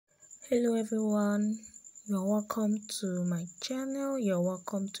Hello everyone, you're welcome to my channel. You're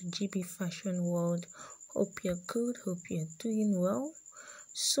welcome to GB Fashion World. Hope you're good, hope you're doing well.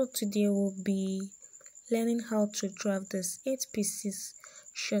 So today we'll be learning how to draft this 8 pieces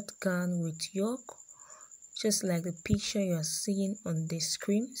short gown with yoke, just like the picture you're seeing on the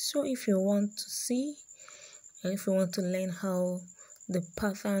screen. So if you want to see and if you want to learn how the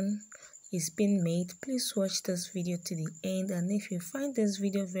pattern is being made, please watch this video to the end. And if you find this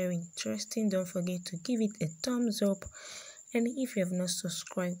video very interesting, don't forget to give it a thumbs up. And if you have not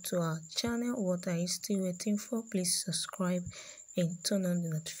subscribed to our channel, what are you still waiting for? Please subscribe and turn on the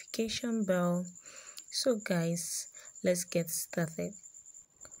notification bell. So guys, let's get started.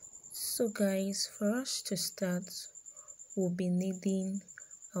 So guys, for us to start, we'll be needing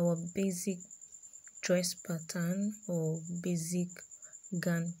our basic dress pattern or basic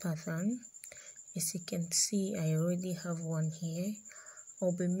gown pattern. As you can see, I already have one here.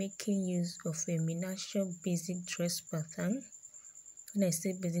 I'll be making use of a miniature basic dress pattern. When I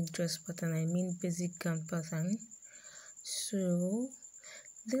say basic dress pattern, I mean basic gown pattern. So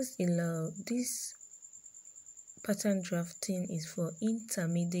this pattern drafting is for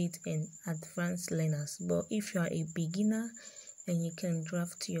intermediate and advanced learners, but if you are a beginner and you can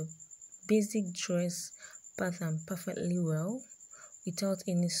draft your basic dress pattern perfectly well without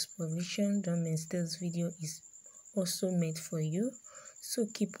any supervision, that means this video is also made for you. So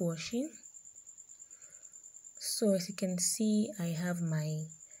keep watching. So as you can see, I have my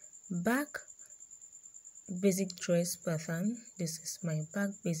back basic dress pattern. This is my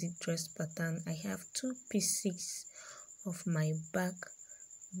back basic dress pattern. I have 2 pieces of my back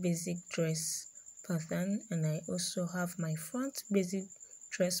basic dress pattern, and I also have my front basic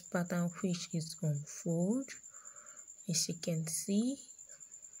dress pattern, which is on fold, as you can see.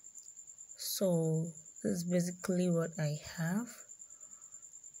 So this is basically what I have,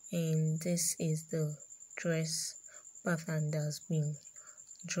 and this is the dress pattern that's been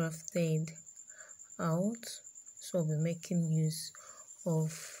drafted out. So I'll be making use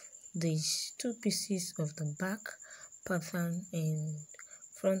of these 2 pieces of the back pattern and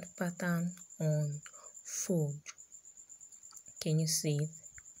front pattern on fold. Can you see it?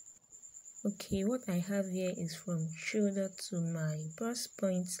 Okay, what I have here is from shoulder to my breast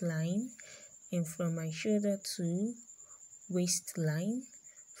point line, and from my shoulder to waistline,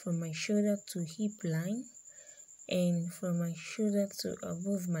 from my shoulder to hip line, and from my shoulder to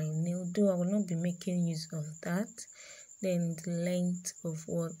above my nail, though I will not be making use of that. Then the length of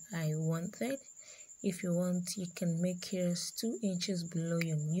what I wanted. If you want, you can make yours 2 inches below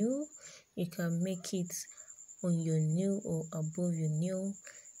your nail. You can make it on your nail or above your nail.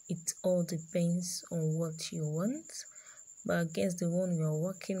 It all depends on what you want, but I guess the one we are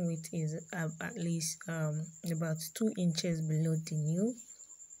working with is at least about 2 inches below the nail.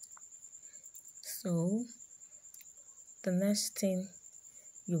 So the next thing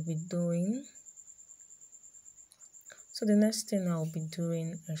you'll be doing, I'll be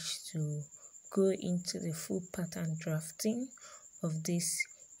doing is to go into the full pattern drafting of this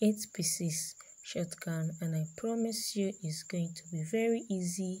 8 pieces short gown, and I promise you it's going to be very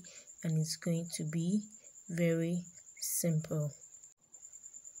easy and it's going to be very simple.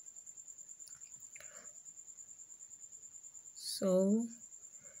 So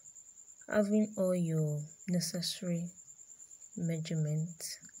having all your necessary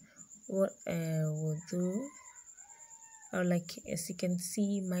measurements, what I will do, as you can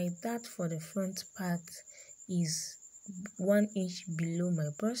see, my dart for the front part is 1 inch below my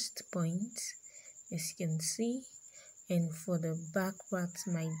breast point, as you can see, and for the back part,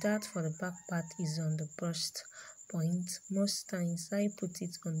 my dart for the back part is on the breast point. Most times I put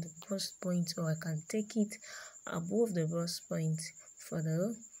it on the breast point, or I can take it above the breast point for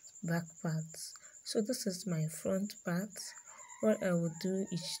the back part. So this is my front part. What I will do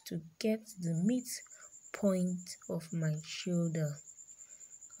is to get the midpoint of my shoulder.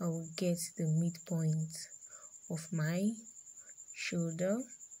 I will get the midpoint of my shoulder.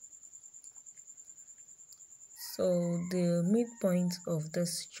 So the midpoint of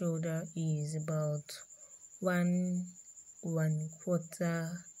this shoulder is about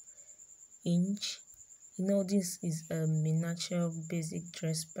 1/4 inch. You know, this is a miniature basic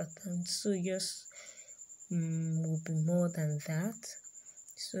dress pattern, so yours will be more than that.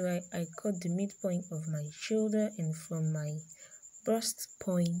 So I cut the midpoint of my shoulder, and from my breast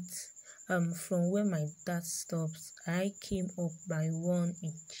point, from where my dart stops, I came up by 1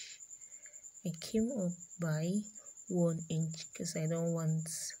 inch. I came up by 1 inch because I don't want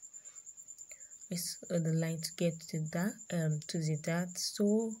the line to get to the dart,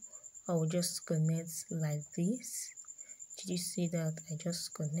 so I'll just connect like this Did you see that I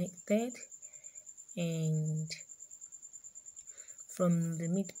just connected? And from the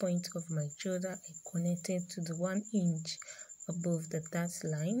midpoint of my shoulder, I connected to the 1 inch above the dart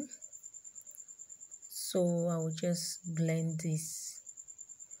line. So I will just blend this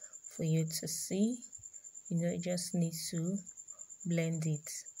for you to see. You just need to blend it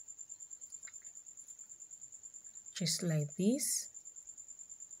just like this.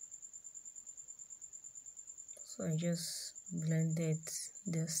 So I just blended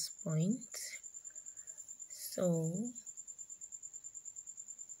this point. So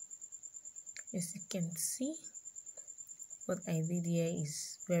as you can see, what I did here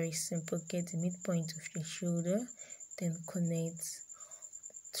is very simple. Get the midpoint of your shoulder, then connect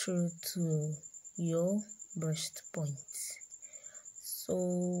through to your breast point. So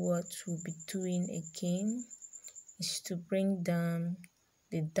what we'll be doing again is to bring down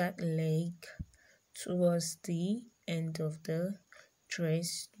the dart leg towards the end of the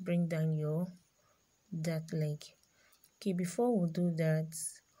dress. Bring down your dart leg. Okay, before we do that,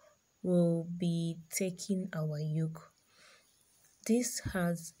 we'll be taking our yoke. This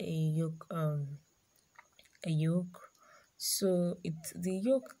has a yoke, so the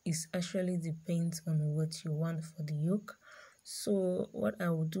yoke is actually depends on what you want for the yoke. So what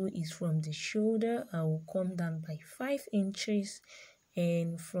I will do is from the shoulder I will come down by 5 inches,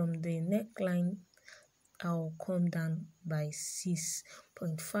 and from the neckline I'll come down by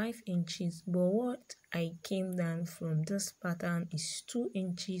 6.5 inches. But what I came down from this pattern is 2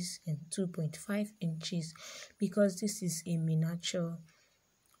 inches and 2.5 inches because this is a miniature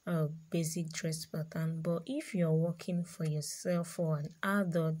basic dress pattern. But if you're working for yourself or an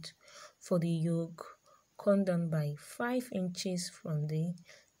adult, for the yoke, come down by 5 inches from the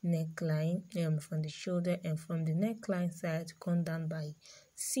neckline, from the shoulder, and from the neckline side come down by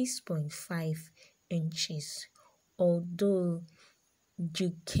 6.5 inches. Although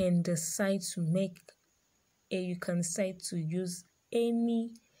you can decide to use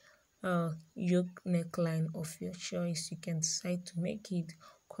any yoke neckline of your choice. You can decide to make it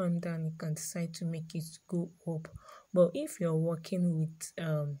come down, you can decide to make it go up. But if you're working with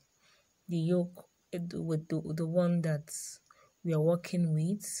the yoke, with the one that we are working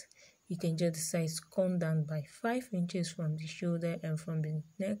with, you can just decide to come down by 5 inches from the shoulder, and from the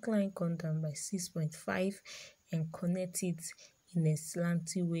neckline come down by 6.5 and connect it in a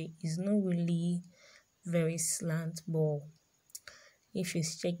slanty way. It's not really very slant, but if you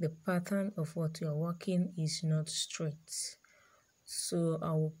check the pattern of what you're working is not straight. So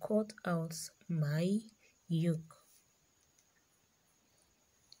I will cut out my yoke.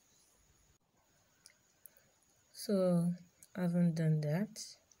 So I haven't done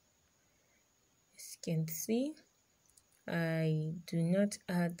that. As you can see, I do not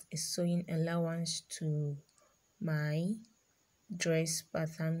add a sewing allowance to my dress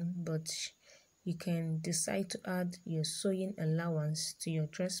pattern, but you can decide to add your sewing allowance to your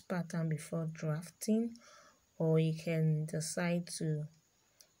dress pattern before drafting, or you can decide to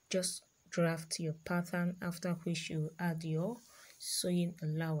just draft your pattern, after which you add your sewing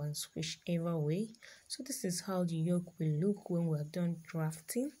allowance, whichever way. So this is how the yoke will look when we're done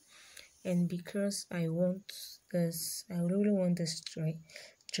drafting. And because I really want this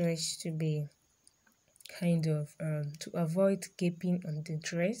dress to be kind of to avoid gaping on the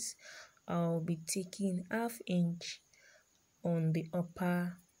dress, I'll be taking ½ inch on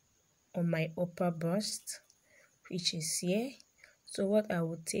my upper bust, which is here. So what I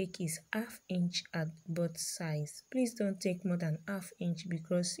will take is ½ inch at both sides. Please don't take more than ½ inch,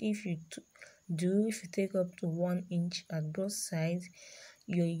 because if you take up to 1 inch at both sides,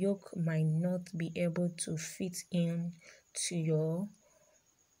 your yoke might not be able to fit in to your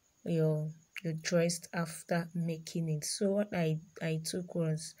dress after making it. So what I took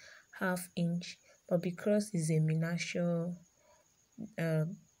was ½ inch, but because it's a miniature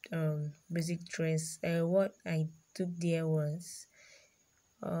basic dress, what I took there was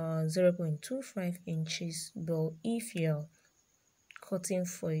 0.25 inches. But if you're cutting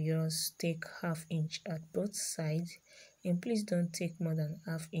for yours, take ½ inch at both sides, and please don't take more than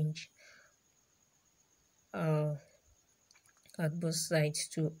 ½ inch at both sides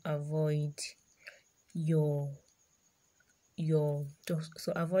to avoid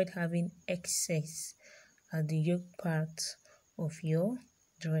avoid having excess at the yoke part of your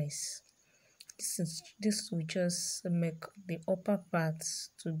dress. This will just make the upper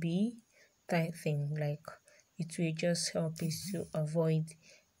parts to be tightened, like it will just help us to avoid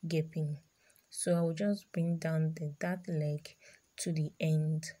gaping. So I will just bring down the dart leg to the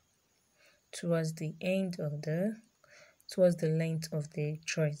end, towards the length of the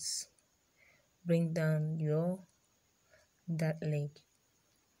dress. Bring down your that leg.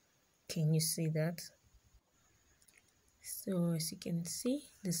 Can you see that? So as you can see,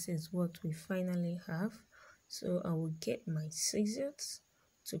 this is what we finally have. So I will get my scissors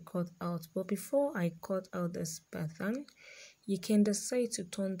to cut out, but before I cut out this pattern, you can decide to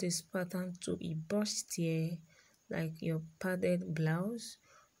turn this pattern to a bustier, like your padded blouse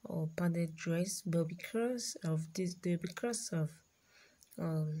or padded dress. But because of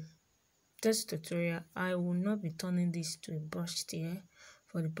this tutorial, I will not be turning this to a bustier.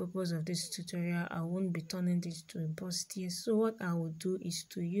 For the purpose of this tutorial, I won't be turning this to a bustier. So what I will do is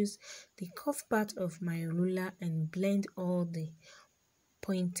to use the cuff part of my ruler and blend all the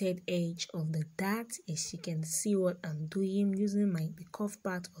pointed edge of the dart. As you can see what I'm doing, using the cuff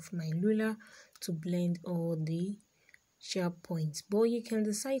part of my ruler to blend all the sharp points. But you can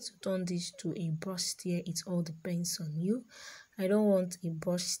decide to turn this to a bustier. It all depends on you. I don't want a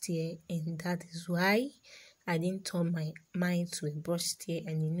bustier, and that is why I didn't turn mine to a bustier.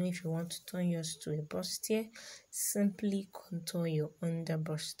 And you know, if you want to turn yours to a bustier, simply contour your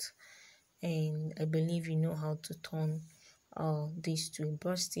underbust. And I believe you know how to turn this to a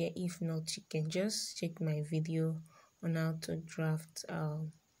bustier. If not, you can just check my video on how to draft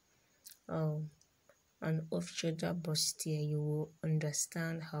an off-shoulder bustier. You will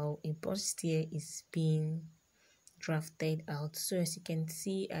understand how a bustier is being drafted out. So as you can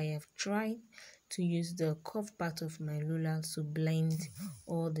see, I have tried to use the curved part of my ruler to blend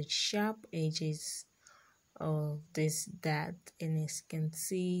all the sharp edges of this dart, and as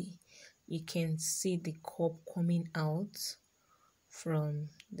you can see the curve coming out from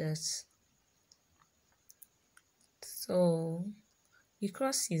this. So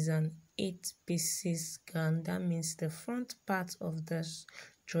because it's an 8 pieces gown, that means the front part of this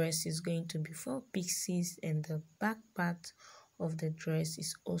dress is going to be 4 pieces and the back part of the dress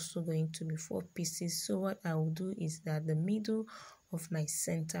is also going to be 4 pieces. So what I will do is that the middle of my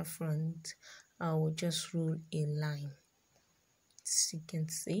center front, I will just rule a line. As you can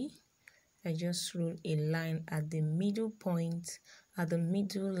see, I just rule a line at the middle point, at the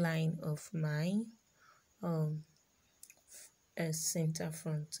middle line of my center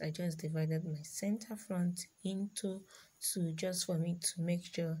front. I just divided my center front into 2 just for me to make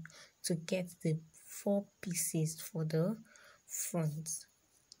sure to get the 4 pieces for the front.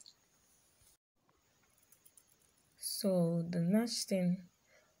 So the next thing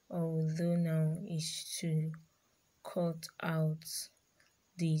I will do now is to cut out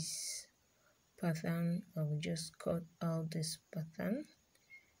this pattern. I will just cut out this pattern.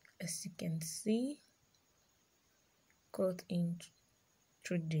 As you can see, cut in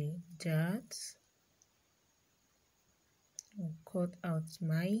through the darts. I'll cut out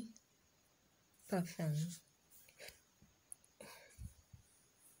my pattern.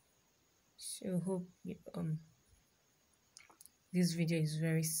 So hope you, this video is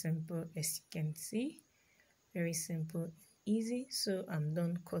very simple. As you can see, very simple and easy. So I'm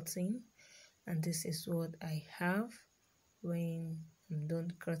done cutting, and this is what I have when I'm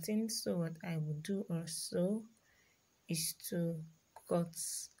done cutting. So what I will do also is to cut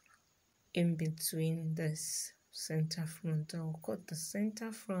in between this center front. I'll cut the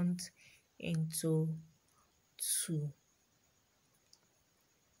center front into 2.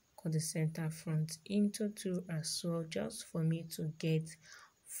 Cut the center front into 2 as well, just for me to get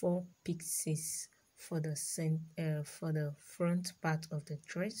 4 pieces for the front part of the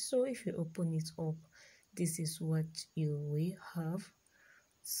dress. So if you open it up, this is what you will have.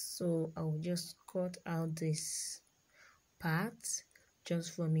 So I will just cut out this part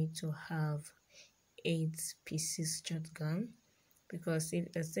just for me to have 8 pieces shotgun, because if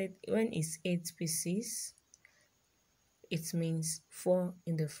I said when it's 8 pieces, it means 4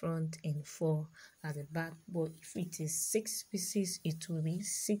 in the front and 4 at the back. But if it is 6 pieces, it will be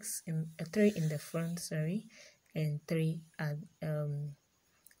 3 in the front, sorry, and 3 at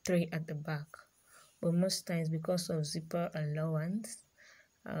the back. But most times, because of zipper allowance,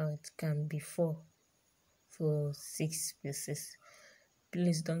 it can be 4 for 6 pieces.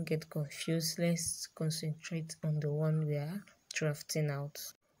 Please don't get confused. Let's concentrate on the one we are drafting out.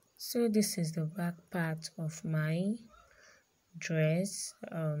 So this is the back part of my dress.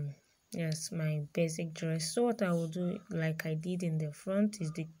 Yes, my basic dress. So what I will do, like I did in the front,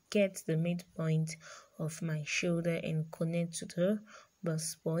 is to get the midpoint of my shoulder and connect to the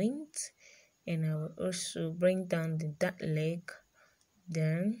bust point, and I will also bring down that leg.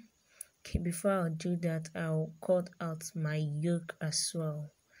 Then before I do that, I'll cut out my yoke as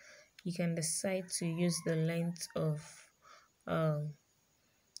well. You can decide to use the length of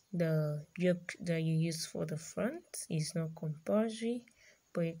the yoke that you use for the front. It's not compulsory,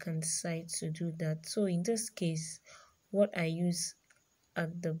 but you can decide to do that. So in this case, what I use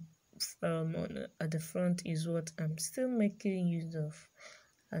at the at the front is what I'm still making use of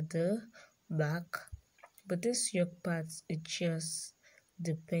at the back. But this yoke part, it just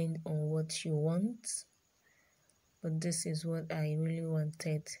depends on what you want. But this is what I really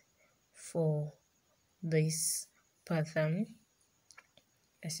wanted for this pattern.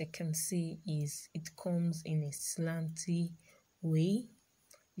 As you can see, it comes in a slanty way.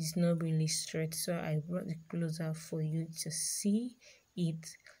 It's not really straight, so I brought it closer for you to see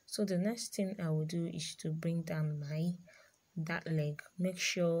it. So the next thing I will do is to bring down that leg. Make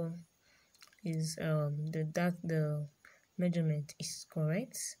sure is the measurement is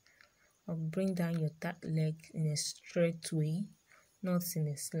correct. I'll bring down your that leg in a straight way, not in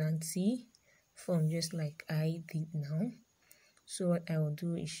a slanty form, just like I did now. So what I will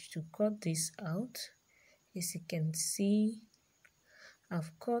do is to cut this out. As you can see,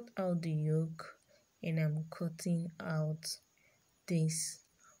 I've cut out the yoke and I'm cutting out this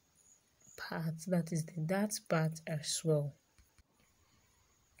part, that is the dart part as well.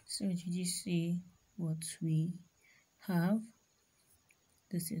 So did you see what we have?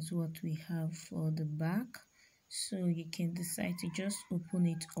 This is what we have for the back. So you can decide to just open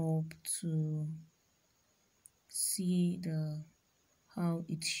it up to see how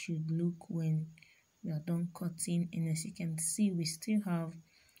it should look when we are done cutting. And as you can see, we still have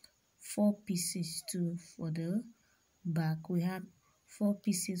 4 pieces too for the back. We had 4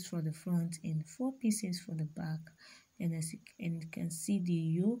 pieces for the front and 4 pieces for the back. And as you can see the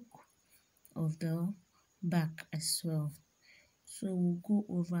yoke of the back as well. So we'll go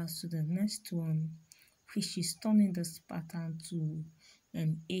over to the next one, which is turning this pattern to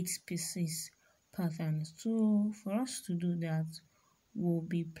an 8 pieces pattern. So for us to do that, we'll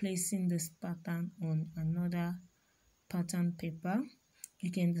be placing this pattern on another pattern paper.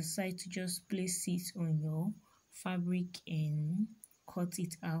 You can decide to just place it on your fabric and cut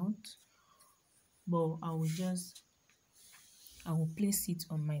it out, but I will place it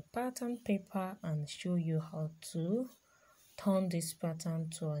on my pattern paper and show you how to turn this pattern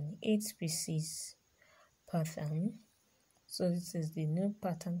to an 8 pieces pattern. So this is the new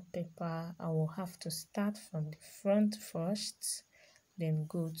pattern paper. I will have to start from the front first, then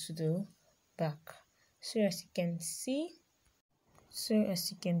go to the back. So as you can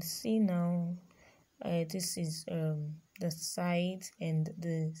see now, this is the side and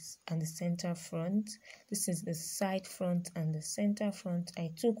the center front. This is the side front and the center front. I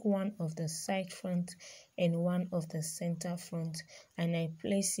took one of the side front and one of the center front, and I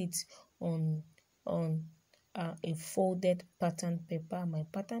place it on a folded pattern paper. My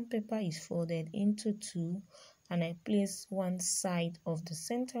pattern paper is folded into 2, and I place one side of the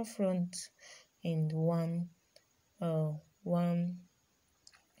center front and one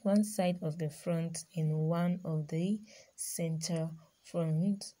side of the front and one of the center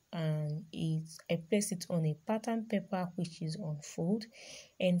front, and I place it on a pattern paper which is on fold.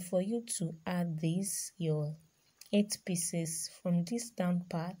 And for you to add your 8 pieces from this down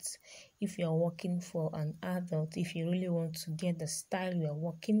part, if you are working for an adult, if you really want to get the style you are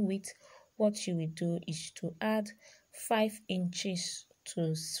working with, what you will do is to add 5 inches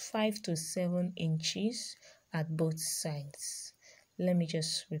to 5 to 7 inches at both sides. Let me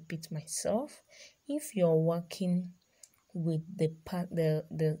just repeat myself. If you're working with the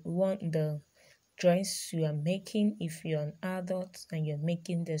dress you are making, if you're an adult and you're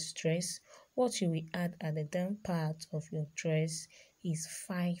making this dress, what you will add at the down part of your dress is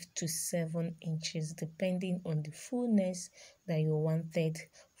 5 to 7 inches, depending on the fullness that you wanted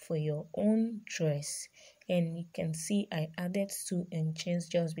for your own dress. And you can see I added 2 inches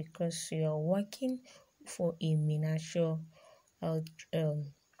just because you are working for a miniature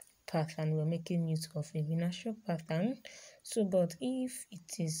pattern. We're making use of a miniature pattern. So but if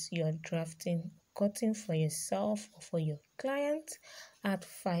it is you're cutting for yourself or for your client, add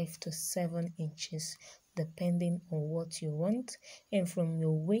 5 to 7 inches depending on what you want. And from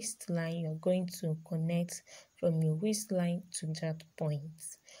your waistline, you're going to connect from your waistline to that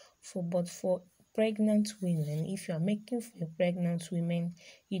point. For pregnant women, if you are making for pregnant women,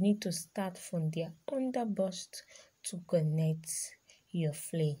 you need to start from their under bust to connect your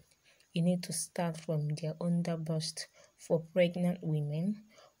flare. You need to start from their under bust for pregnant women,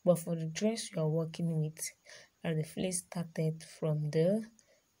 but for the dress you are working with, the flare started from the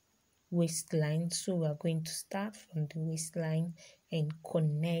waistline, so we are going to start from the waistline and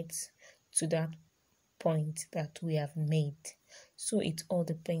connect to that point that we have made. So it all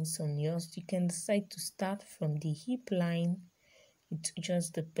depends on yours. You can decide to start from the hip line. It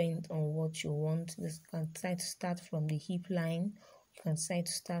just depends on what you want. You can decide to start from the hip line. You can decide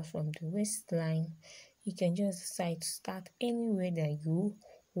to start from the waistline. you can just decide to start anywhere that you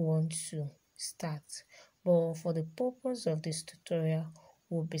want to start. But for the purpose of this tutorial,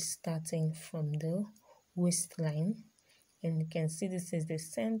 we'll be starting from the waistline. And you can see this is the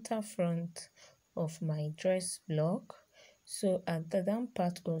center front of my dress block. So at the down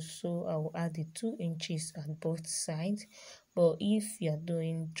part also, I will add the 2 inches at both sides. But if you're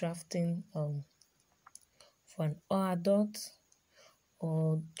doing drafting for an adult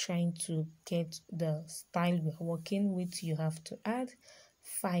or trying to get the style you're working with, you have to add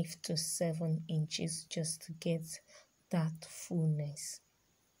 5 to 7 inches just to get that fullness.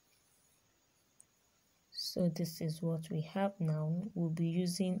 So this is what we have now. We'll be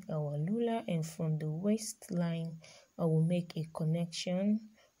using our ruler, and from the waistline I will make a connection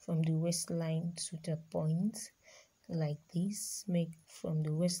from the waistline to the point like this. Make from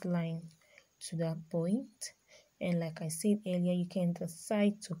the waistline to that point. And like I said earlier, you can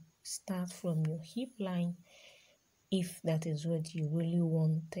decide to start from your hip line if that is what you really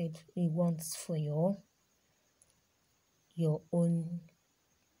want for your own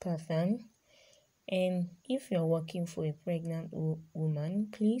pattern. And if you're working for a pregnant woman,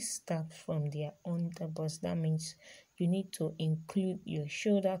 please start from their underbust. That means you need to include your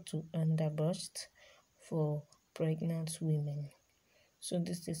shoulder to underbust for pregnant women. So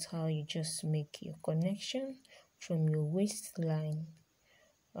this is how you just make your connection from your waistline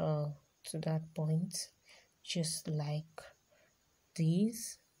to that point, just like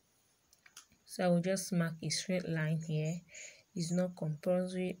this. So I will just mark a straight line here. It's not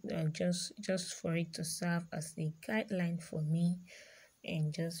compulsory, just for it to serve as a guideline for me,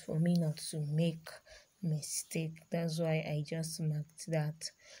 and just for me not to make mistake. That's why I just marked that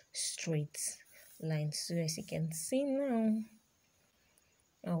straight line. So as you can see now,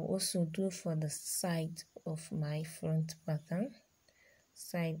 I'll also do for the side of my front pattern.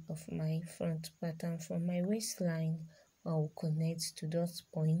 From my waistline, I'll connect to that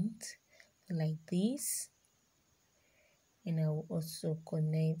point like this, and I will also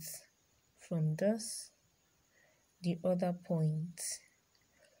connect from this the other point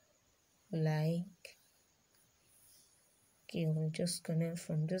like, okay, we'll just connect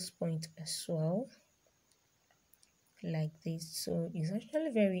from this point as well like this. So it's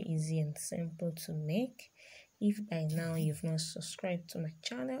actually very easy and simple to make. If by now you've not subscribed to my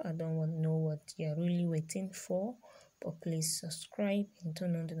channel, I don't want to know what you're really waiting for, but please subscribe and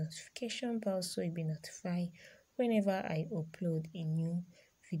turn on the notification bell so you'll be notified whenever I upload a new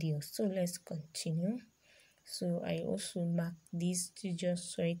video. So let's continue. So I also mark this to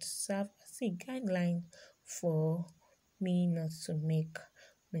just so it serve as a guideline for me not to make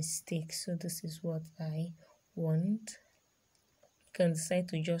mistakes. So this is what I want. You can decide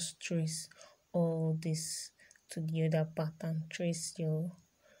to just trace all this to the other pattern. Trace your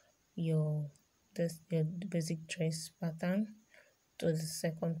basic dress pattern to the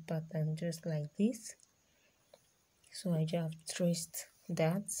second pattern, just like this. So I just have traced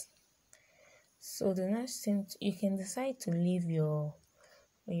that. So the next thing, you can decide to leave your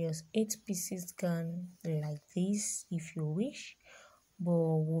 8 pieces gown like this if you wish, but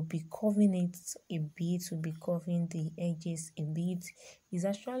we'll be curving it a bit. We'll be curving the edges a bit. It's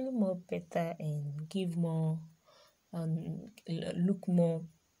actually more better and give more look more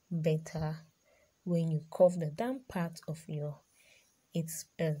better when you curve the down part of your 8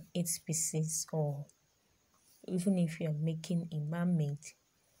 pieces, or even if you're making a mermaid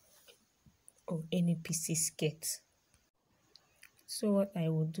or any pieces skirt. So what I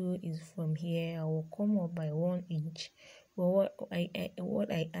will do is from here I will come up by 1 inch. But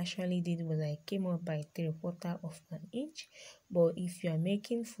what I actually did was I came up by 3/4 of an inch. But if you are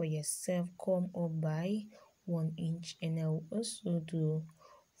making for yourself, come up by 1 inch. And I will also do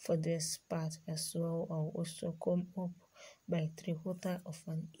for this part as well. I will also come up by 3/4 of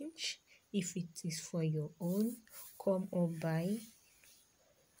an inch. If it is for your own, come up by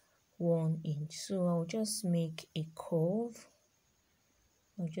 1 inch. So I'll just make a curve.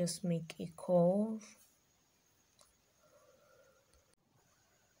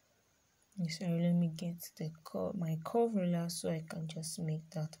 Sorry, let me get my curve ruler so I can just make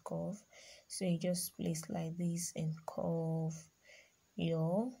that curve. So you just place like this and curve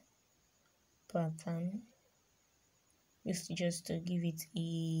your pattern. This is just to give it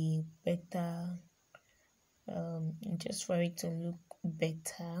a better, just for it to look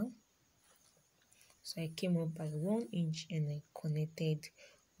better. So I came up by 1 inch and I connected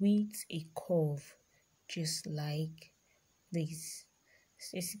with a curve just like this.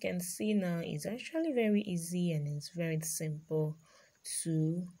 So as you can see now, it's actually very easy and it's very simple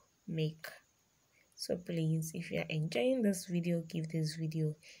to make. So please, if you are enjoying this video, give this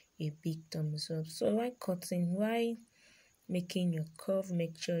video a big thumbs up. So while cutting, while making your curve,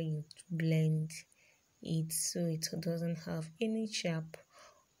 make sure you blend it so it doesn't have any sharp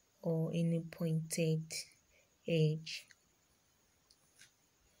or any pointed edge.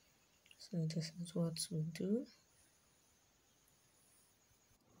 So this is what we do.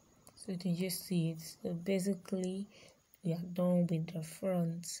 So did you see it? So basically we are done with the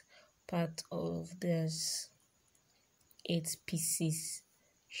front part of this 8 pieces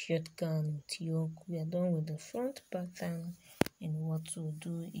shotgun with yoke. We are done with the front pattern, and what we'll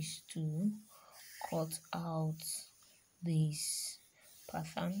do is to cut out this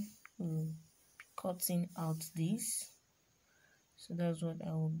pattern. We'll be cutting out this. So that's what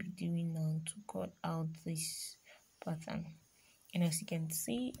I will be doing now, to cut out this pattern. And as you can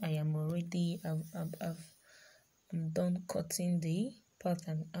see, I am already I'm done cutting the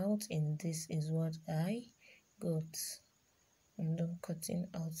pattern out, and this is what I got. I'm done cutting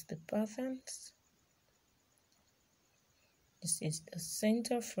out the patterns. This is the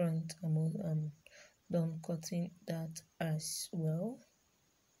center front. I'm done cutting that as well.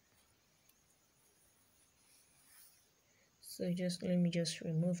 So let me just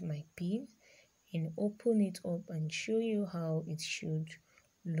remove my pin and open it up and show you how it should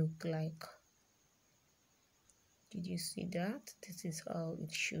look like. Did you see that? This is how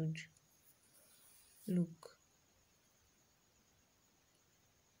it should look.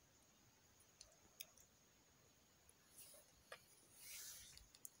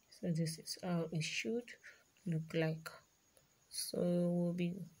 So this is how it should look like. So we'll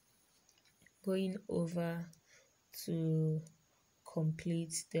be going over to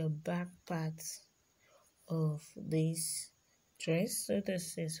complete the back part of this dress. So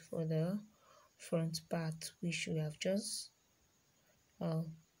this is for the front part, which we have just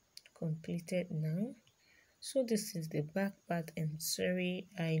completed now. So this is the back part, and sorry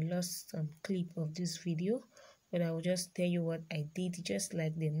I lost some clip of this video, but I will just tell you what I did. Just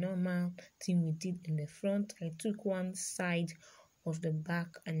like the normal thing we did in the front, I took one side of the back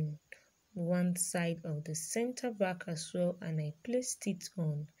and one side of the center back as well, and I placed it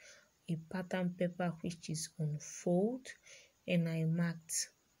on a pattern paper which is on fold, and I marked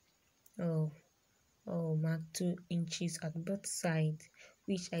mark 2 inches at both sides,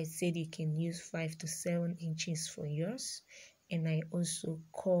 which I said you can use 5 to 7 inches for yours. And I also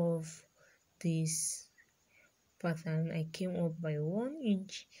curve this pattern. I came up by 1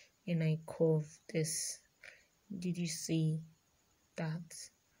 inch and I curved this. Did you see that?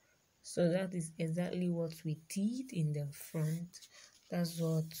 So that is exactly what we did in the front. That's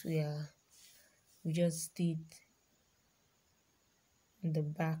what we just did in the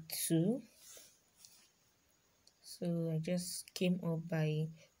back too. So I just came up by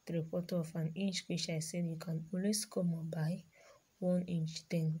 3/4 of an inch, which I said you can always come up by 1 inch,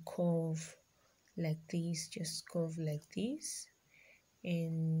 then curve like this, just curve like this,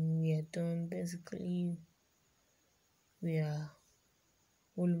 and we are done. Basically we are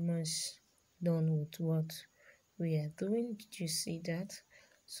almost done with what we are doing. Did you see that?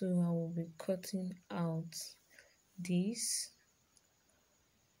 So I will be cutting out this.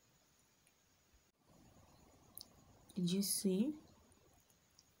 Did you see?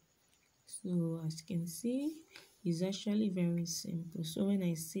 So as you can see, it's actually very simple. So when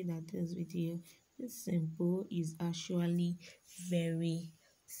I say that this video is simple, is actually very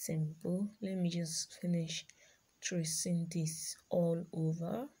simple. Let me just finish tracing this all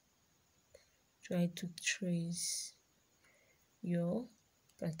over. Try to trace your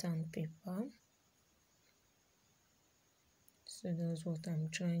pattern paper. So that's what I'm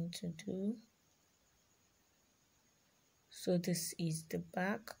trying to do. So this is the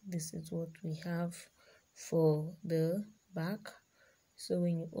back. This is what we have for the back. So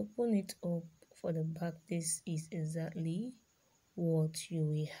when you open it up for the back, this is exactly what you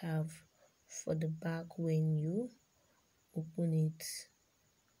will have for the back when you open it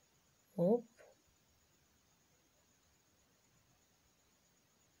up.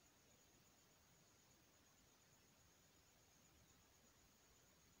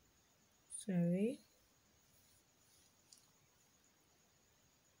 Sorry.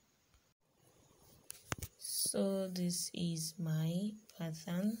 So this is my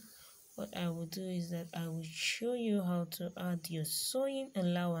pattern. What I will do is that I will show you how to add your sewing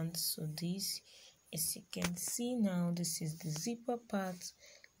allowance to this. As you can see now, this is the zipper part.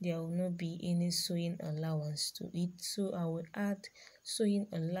 There will not be any sewing allowance to it, so I will add sewing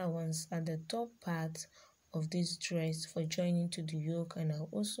allowance at the top part of this dress for joining to the yoke, and I'll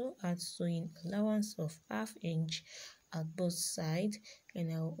also add sewing allowance of 1/2 inch at both sides,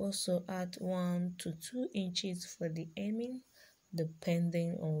 and I'll also add 1 to 2 inches for the hemming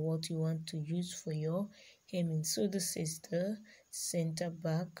depending on what you want to use for your hemming. So this is the center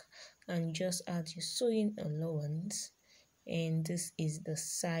back, and just add your sewing allowance, and this is the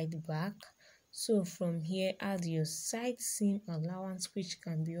side back. So from here, add your side seam allowance, which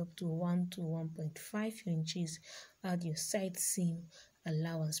can be up to 1 to 1.5 inches. Add your side seam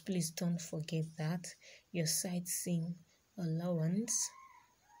allowance. Please don't forget that, your side seam allowance.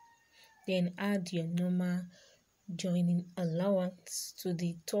 Then add your normal joining allowance to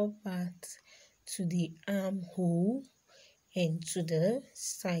the top part, to the armhole, and to the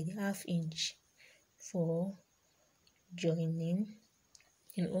side 1/2 inch for joining.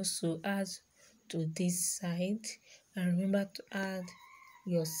 And also add to this side, and remember to add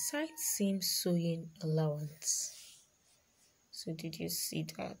your side seam sewing allowance. So did you see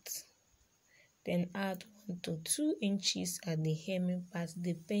that? Then add 1 to 2 inches at the hemming part,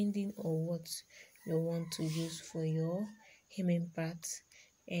 depending on what you want to use for your hemming part.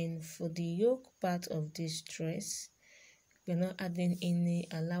 And for the yoke part of this dress, we're not adding any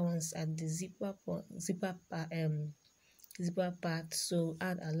allowance at the zipper part, so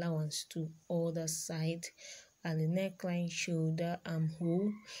add allowance to other side, at the neckline, shoulder,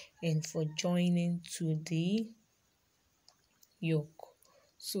 armhole, and for joining to the yoke.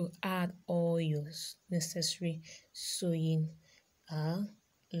 So add all your necessary sewing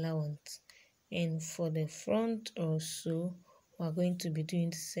allowance. And for the front also, we are going to be doing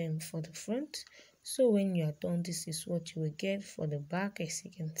the same for the front. So when you are done, this is what you will get for the back. As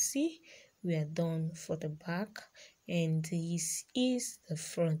you can see, we are done for the back, and this is the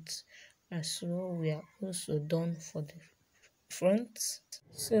front as well. We are also done for the front.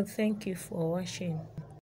 So thank you for watching.